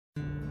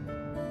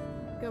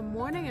Good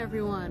morning,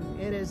 everyone.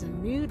 It is a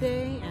new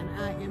day and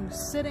I am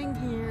sitting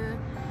here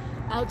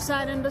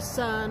outside in the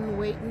sun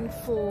waiting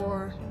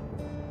for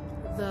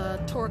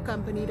the tour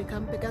company to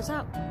come pick us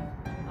up.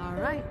 All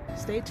right,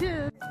 stay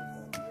tuned.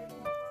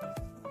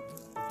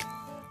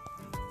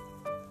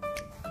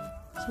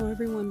 So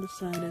everyone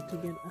decided to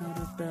get out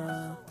of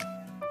the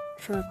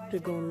truck to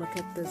go look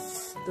at the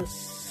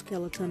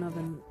skeleton of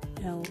an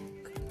elk.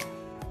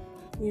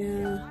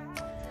 Yeah.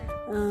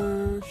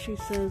 She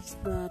says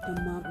that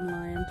the mountain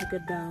lion took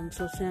it down,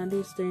 so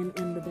Sandy's staying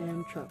in the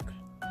damn truck.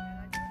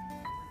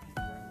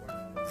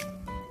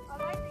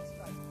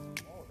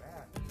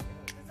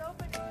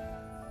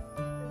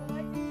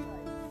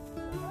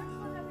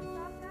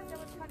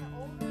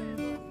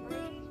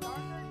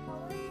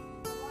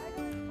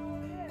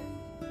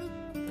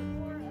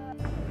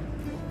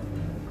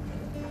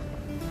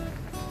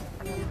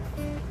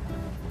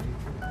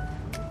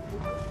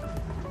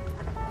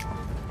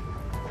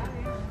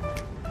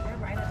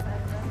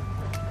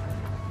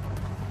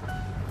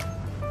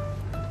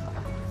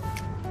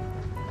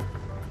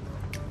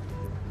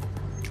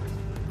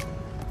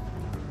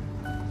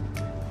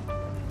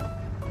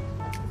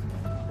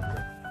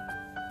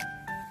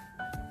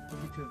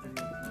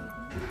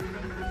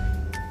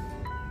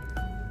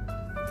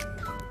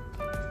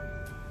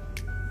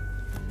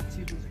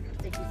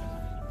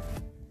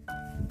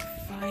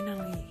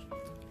 Finally,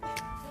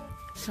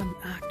 some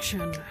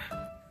action.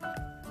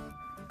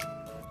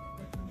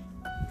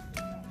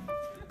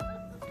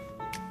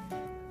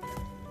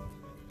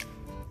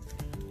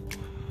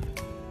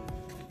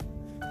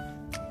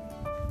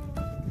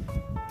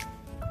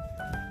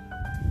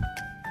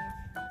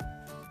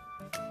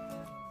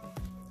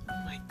 Oh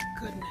my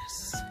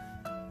goodness.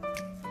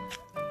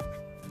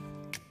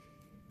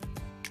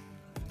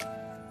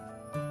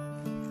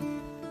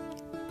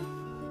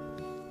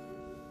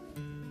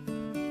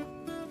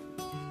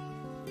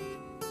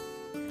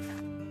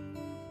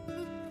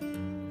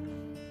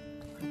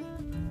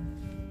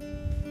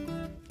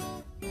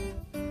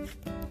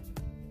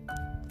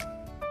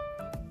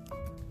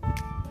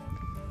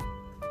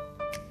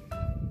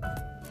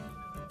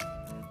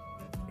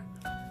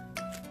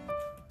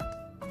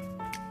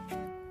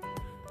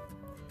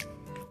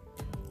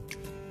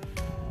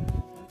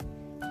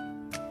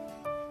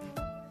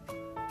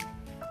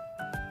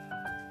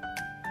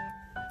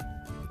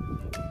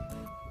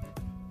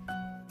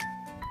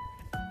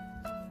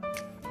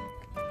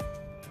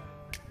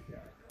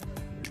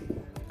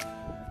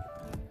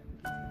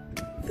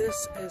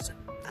 This is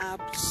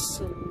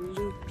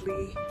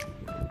absolutely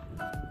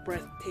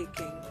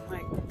breathtaking.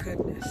 My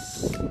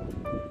goodness.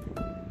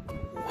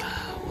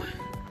 Wow.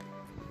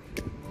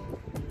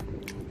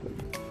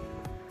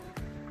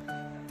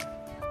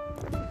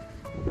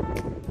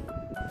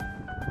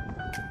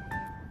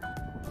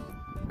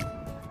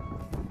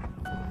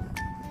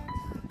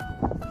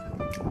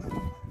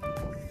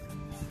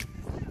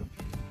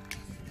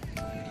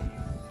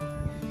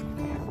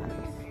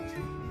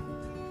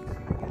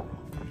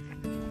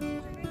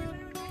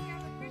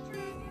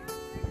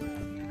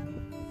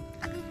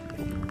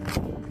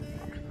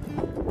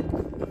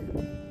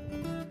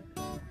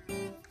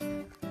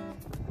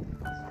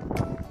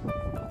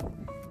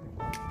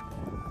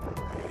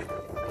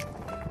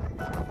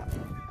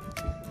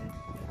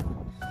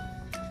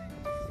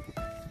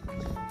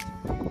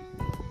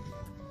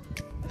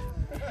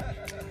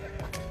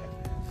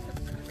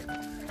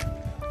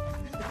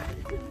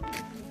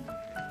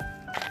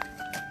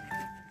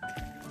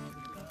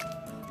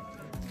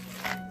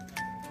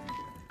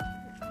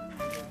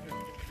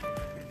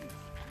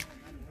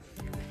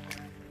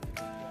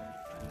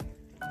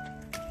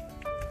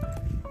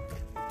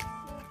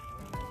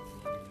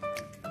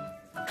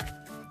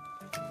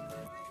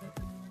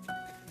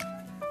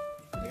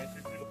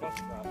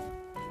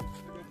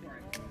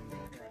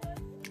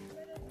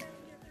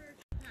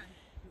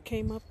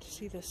 Came up to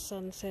see the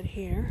sunset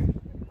here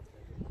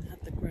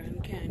at the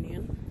Grand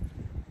Canyon.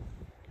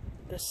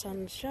 The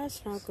sun's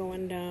just now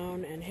going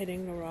down and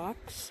hitting the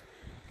rocks.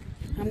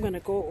 I'm gonna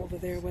go over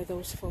there where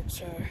those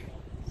folks are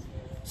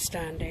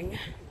standing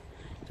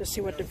to see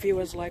what the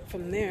view is like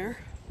from there.